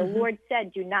 And the Lord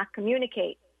said, do not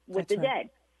communicate with the dead.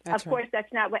 Of course,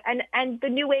 that's not what, and the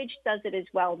New Age does it as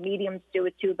well. Mediums do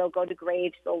it too. They'll go to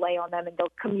graves, they'll lay on them, and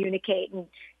they'll communicate and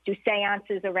do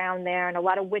seances around there, and a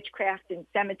lot of witchcraft in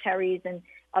cemeteries and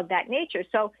of that nature.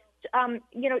 So,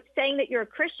 saying that you're a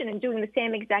Christian and doing the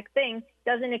same exact thing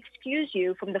doesn't excuse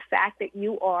you from the fact that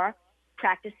you are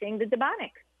practicing the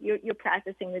demonic. You're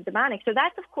practicing the demonic. So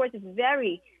that's, of course,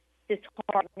 very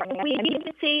disheartening. We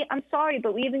even see, I'm sorry,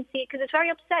 but we even see it because it's very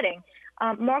upsetting.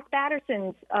 Mark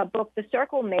Batterson's book, The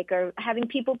Circle Maker, having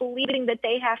people believing that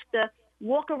they have to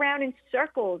walk around in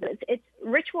circles. It's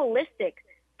ritualistic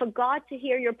for God to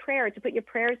hear your prayer, to put your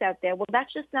prayers out there. Well,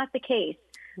 that's just not the case.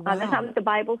 Wow. That's not what the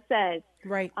Bible says.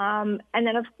 Right. And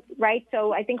then,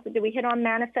 so I think, did we hit on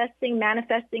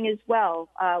manifesting as well?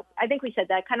 I think we said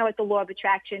that, kind of like the law of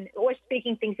attraction or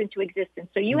speaking things into existence.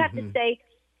 So you have to say,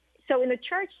 so in the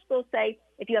church, they'll say,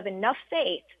 if you have enough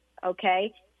faith,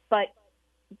 okay, but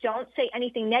don't say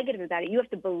anything negative about it. You have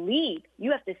to believe.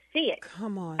 You have to see it.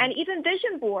 Come on. And even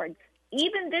vision boards,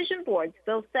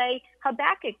 they'll say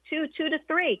Habakkuk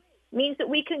 2:2-3 means that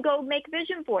we can go make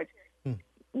vision boards.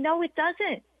 No, it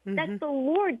doesn't. That's the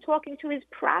Lord talking to his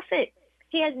prophet.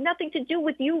 He has nothing to do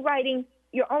with you writing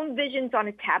your own visions on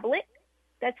a tablet.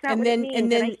 That's not what it means.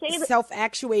 And then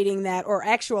self-actuating that or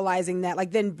actualizing that,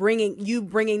 like then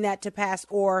bringing that to pass,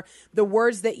 or the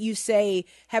words that you say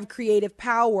have creative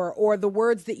power, or the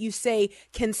words that you say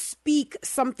can speak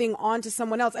something onto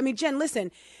someone else. I mean, Jenn, listen,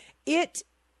 it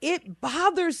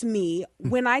bothers me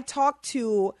when I talk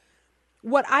to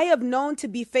what I have known to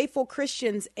be faithful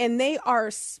Christians and they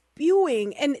are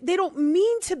spewing, and they don't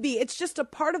mean to be. It's just a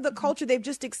part of the culture. They've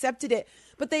just accepted it.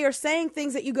 But they are saying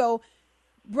things that you go,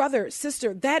 brother,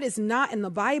 sister, that is not in the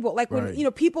Bible. Like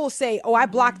when, people say, oh, I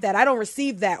blocked that. I don't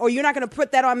receive that. Or you're not going to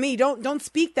put that on me. Don't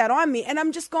speak that on me. And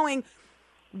I'm just going,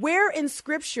 where in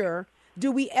Scripture do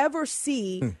we ever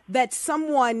see that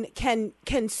someone can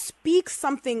speak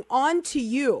something onto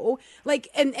you, like,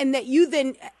 and that you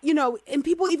then, and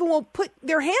people even will put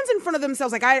their hands in front of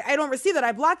themselves, like, I don't receive that,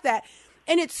 I block that.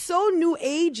 And it's so new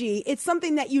agey. It's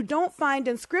something that you don't find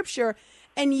in Scripture,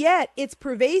 and yet it's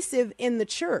pervasive in the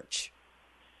church.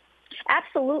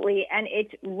 Absolutely, and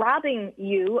it's robbing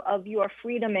you of your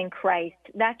freedom in Christ.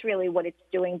 That's really what it's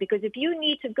doing, because if you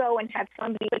need to go and have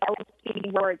somebody else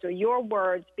speak words or your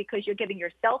words because you're giving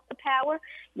yourself the power,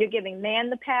 you're giving man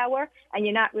the power, and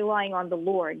you're not relying on the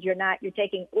Lord. You're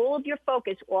taking all of your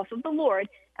focus off of the Lord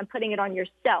and putting it on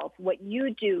yourself, what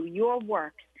you do, your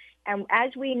works. And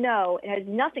as we know, it has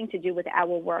nothing to do with our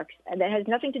works, and it has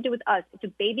nothing to do with us. It's a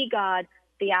baby God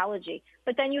theology.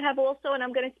 But then you have also, and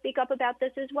I'm going to speak up about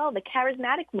this as well, the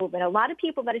charismatic movement. A lot of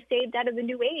people that are saved out of the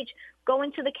New Age go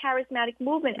into the charismatic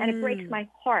movement, and it breaks my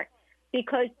heart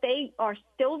because they are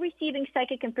still receiving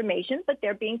psychic information, but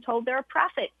they're being told they're a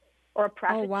prophet or a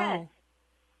prophetess. Oh, wow.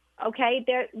 Okay,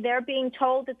 they're being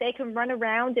told that they can run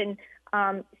around and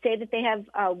say that they have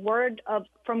a word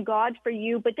from God for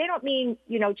you, but they don't mean,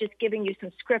 just giving you some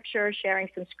scripture, sharing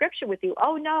some scripture with you.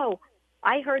 Oh, no,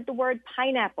 I heard the word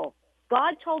pineapple.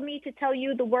 God told me to tell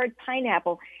you the word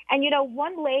pineapple. And,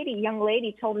 one young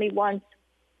lady told me once,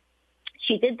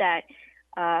 she did that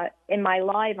in my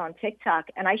live on TikTok,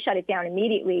 and I shut it down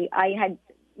immediately. I had,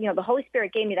 the Holy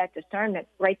Spirit gave me that discernment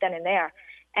right then and there.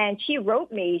 And she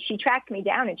tracked me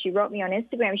down, and she wrote me on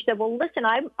Instagram. She said, well, listen,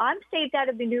 I'm saved out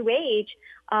of the New Age,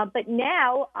 but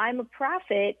now I'm a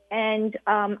prophet, and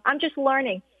I'm just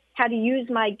learning. how to use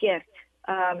my gift.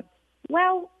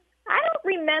 Well, I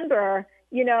don't remember,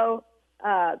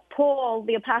 Paul,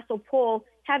 the Apostle Paul,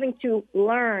 having to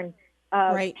learn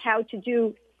how to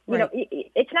do.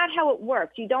 It's not how it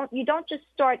works. You don't just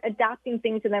start adopting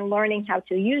things and then learning how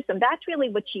to use them. That's really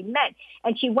what she meant.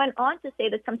 And she went on to say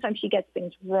that sometimes she gets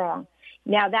things wrong.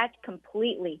 Now, that's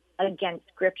completely against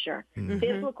Scripture. Mm-hmm.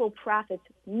 Biblical prophets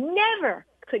never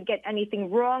could get anything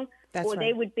wrong, that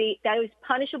was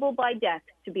punishable by death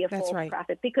to be a false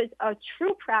prophet, because a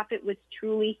true prophet was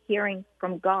truly hearing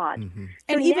from God. Mm-hmm.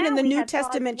 And even in the New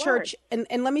Testament church, and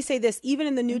let me say this, even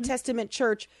in the New Testament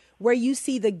church, where you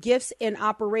see the gifts in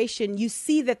operation, you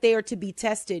see that they are to be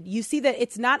tested. You see that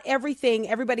it's not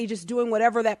everybody just doing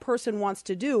whatever that person wants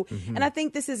to do. Mm-hmm. And I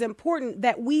think this is important,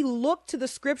 that we look to the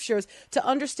Scriptures to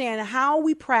understand how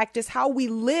we practice, how we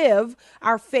live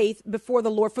our faith before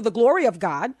the Lord for the glory of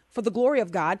God,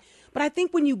 But I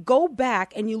think when you go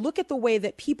back and you look at the way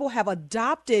that people have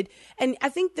adopted, and I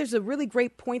think there's a really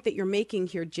great point that you're making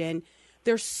here, Jenn.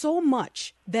 There's so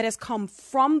much that has come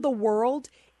from the world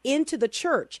into the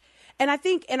church. And I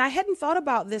think, and I hadn't thought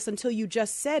about this until you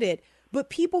just said it, but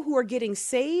people who are getting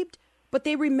saved, but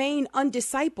they remain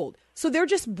undiscipled. So they're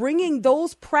just bringing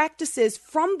those practices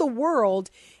from the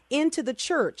world into the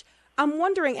church. I'm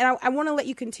wondering, and I want to let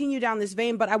you continue down this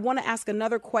vein, but I want to ask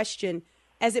another question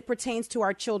as it pertains to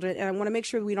our children, and I want to make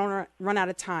sure we don't run out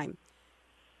of time.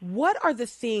 What are the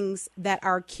things that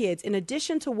our kids, in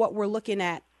addition to what we're looking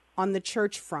at on the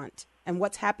church front and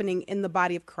what's happening in the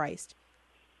body of Christ,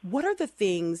 what are the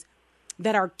things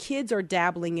that our kids are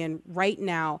dabbling in right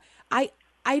now? I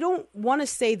don't want to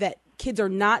say that kids are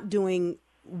not doing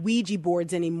Ouija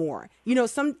boards anymore.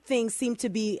 Some things seem to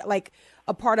be like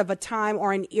a part of a time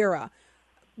or an era.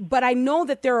 But I know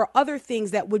that there are other things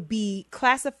that would be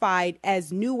classified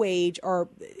as New Age or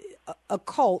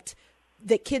occult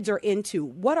that kids are into.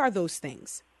 What are those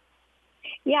things?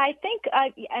 Yeah, I think,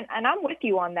 and I'm with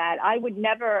you on that. I would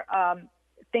never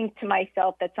think to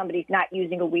myself that somebody's not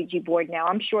using a Ouija board now.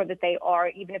 I'm sure that they are,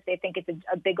 even if they think it's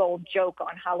a big old joke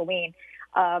on Halloween.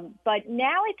 But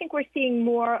now I think we're seeing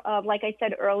more of, like I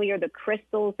said earlier, the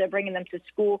crystals. They're bringing them to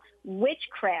school.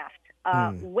 Witchcraft,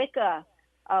 Wicca.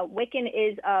 Wiccan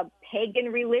is a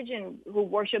pagan religion who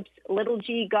worships little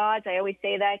g gods. I always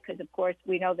say that because, of course,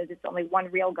 we know that there's only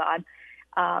one real God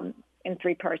in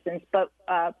three persons, but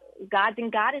gods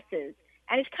and goddesses.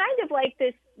 And it's kind of like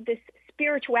this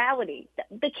spirituality.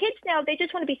 The kids now, they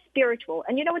just want to be spiritual.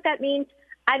 And you know what that means?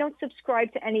 I don't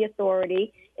subscribe to any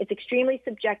authority. It's extremely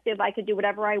subjective. I could do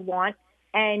whatever I want.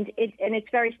 And it's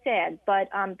very sad. But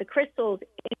the crystals,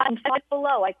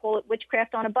 below, I call it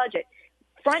witchcraft on a budget.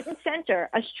 Front and center,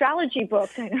 astrology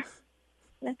books,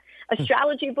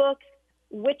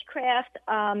 witchcraft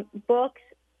books,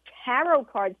 tarot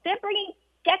cards. They're bringing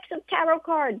decks of tarot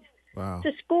cards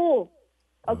to school.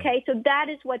 Okay, so that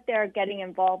is what they're getting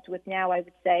involved with now, I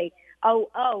would say.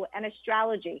 And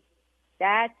astrology.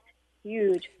 That's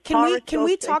huge. Can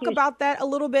we talk about that a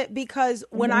little bit? Because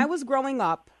when I was growing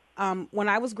up,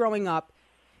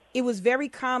 it was very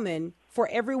common for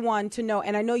everyone to know,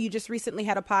 and I know you just recently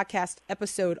had a podcast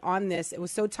episode on this. It was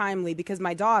so timely because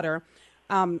my daughter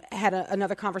had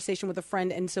another conversation with a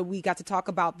friend, and so we got to talk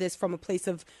about this from a place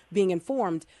of being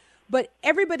informed. But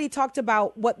everybody talked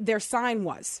about what their sign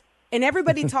was. And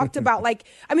everybody talked about,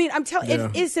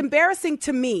 it's embarrassing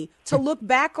to me to look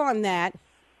back on that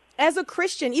as a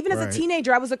Christian. Even as a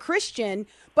teenager, I was a Christian,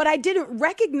 but I didn't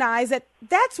recognize that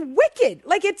that's wicked.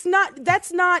 Like,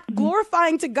 that's not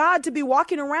glorifying to God to be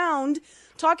walking around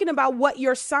talking about what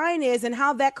your sign is and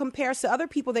how that compares to other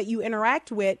people that you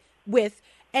interact with.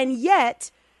 And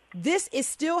yet, this is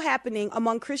still happening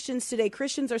among Christians today.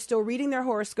 Christians are still reading their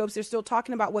horoscopes. They're still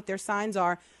talking about what their signs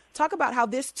are. Talk about how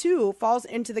this, too, falls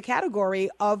into the category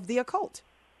of the occult.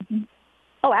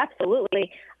 Oh,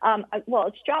 absolutely. Well,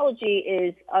 astrology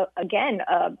is,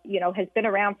 has been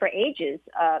around for ages,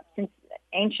 since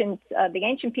the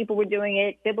ancient people were doing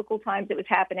it, biblical times it was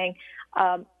happening.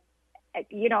 I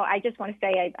just want to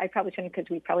say, I probably shouldn't because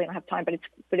we probably don't have time, but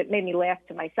it made me laugh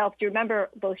to myself. Do you remember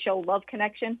the show Love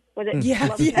Connection? Was it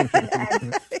Love Connection?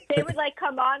 And they would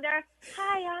come on there.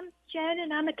 Hi, I'm Jen,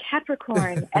 and I'm a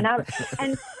Capricorn, and I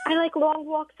like long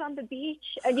walks on the beach,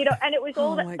 and it was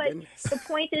all that. But the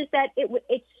point is that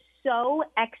it's so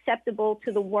acceptable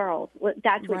to the world.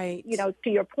 That's what, to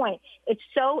your point. It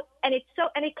kind of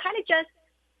just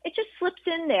slips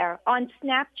in there on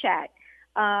Snapchat.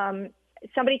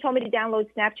 Somebody told me to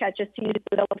download Snapchat just to use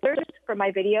the filters for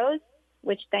my videos,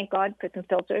 which thank God for some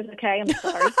filters. Okay, I'm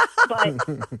sorry. But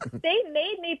they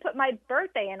made me put my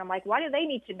birthday in. I'm like, why do they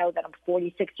need to know that I'm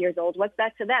 46 years old? What's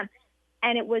that to them?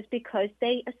 And it was because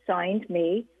they assigned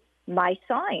me my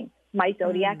sign, my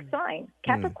zodiac sign,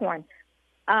 Capricorn.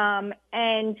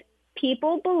 And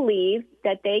people believe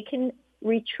that they can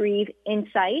retrieve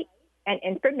insight and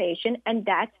information, and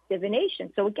that's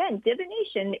divination. So again,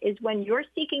 divination is when you're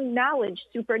seeking knowledge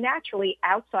supernaturally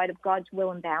outside of God's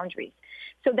will and boundaries.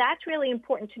 So that's really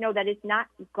important to know, that it's not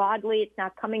godly, it's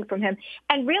not coming from him.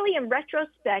 And really, in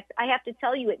retrospect, I have to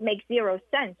tell you, it makes zero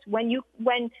sense. When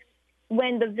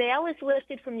the veil is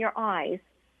lifted from your eyes,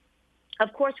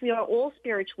 of course, we are all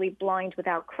spiritually blind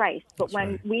without Christ. But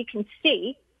when we can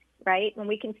see, right, when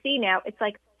we can see now, it's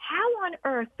like, how on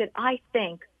earth did I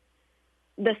think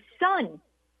the sun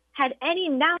had any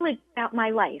knowledge about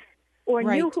my life or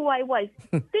knew who I was?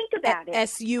 Think about it.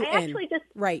 S-U-N. I actually just...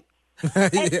 Right.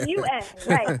 S-U-N,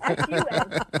 right,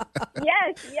 S-U-N.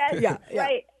 Yes,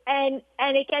 right. And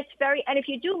it gets very, and if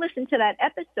you do listen to that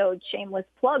episode, shameless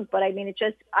plug, but I mean,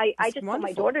 I just told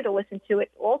my daughter to listen to it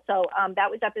also.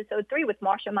 That was episode 3 with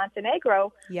Marsha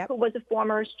Montenegro, who was a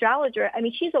former astrologer. I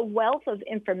mean, she's a wealth of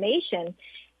information,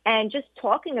 and just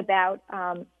talking about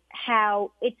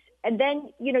how it's, and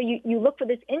then, you know, you look for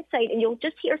this insight and you'll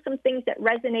just hear some things that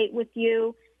resonate with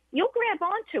you. You'll grab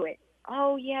onto it.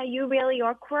 Oh, yeah, you really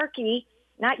are quirky.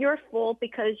 Not your fault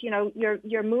because, you know,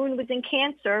 your moon was in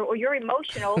Cancer, or you're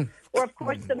emotional, or, of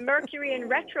course, the Mercury in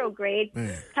retrograde.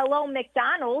 Hello,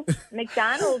 McDonald's.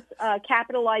 McDonald's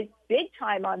capitalized big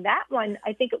time on that one.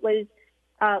 I think it was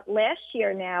last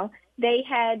year now. They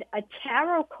had a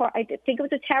tarot card. I think it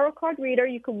was a tarot card reader.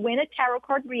 You could win a tarot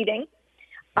card reading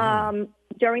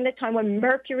during the time when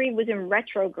Mercury was in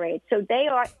retrograde. So they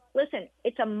are, listen,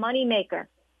 it's a moneymaker.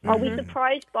 Are we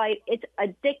surprised by it? It's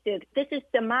addictive. This is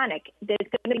demonic. There's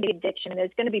going to be addiction.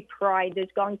 There's going to be pride. There's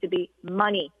going to be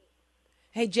money.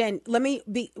 Hey, Jen,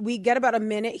 we get about a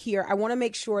minute here. I want to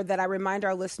make sure that I remind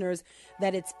our listeners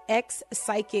that it's X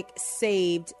Psychic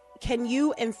Saved. Can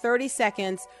you, in 30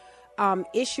 seconds,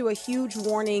 issue a huge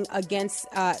warning against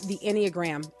the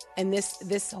Enneagram and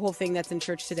this whole thing that's in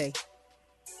church today?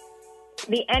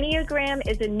 The Enneagram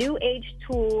is a new age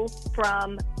tool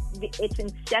from its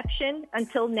inception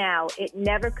until now. It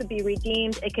never could be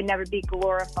redeemed. It can never be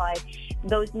glorified.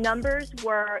 Those numbers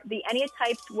the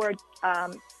Enneatypes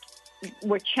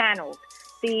were channeled.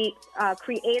 The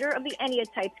creator of the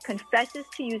Enneatypes confesses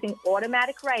to using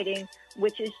automatic writing,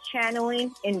 which is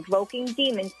channeling, invoking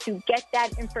demons to get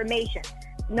that information.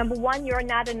 Number one, you're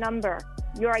not a number.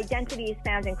 Your identity is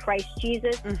found in Christ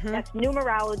Jesus. That's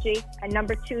numerology. And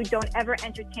number 2, don't ever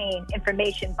entertain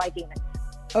information by demons.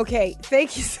 Okay,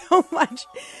 thank you so much.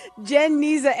 Jenn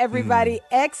Nizza, everybody.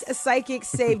 X Psychic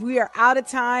Saved. We are out of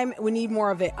time. We need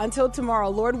more of it. Until tomorrow,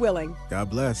 Lord willing. God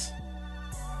bless.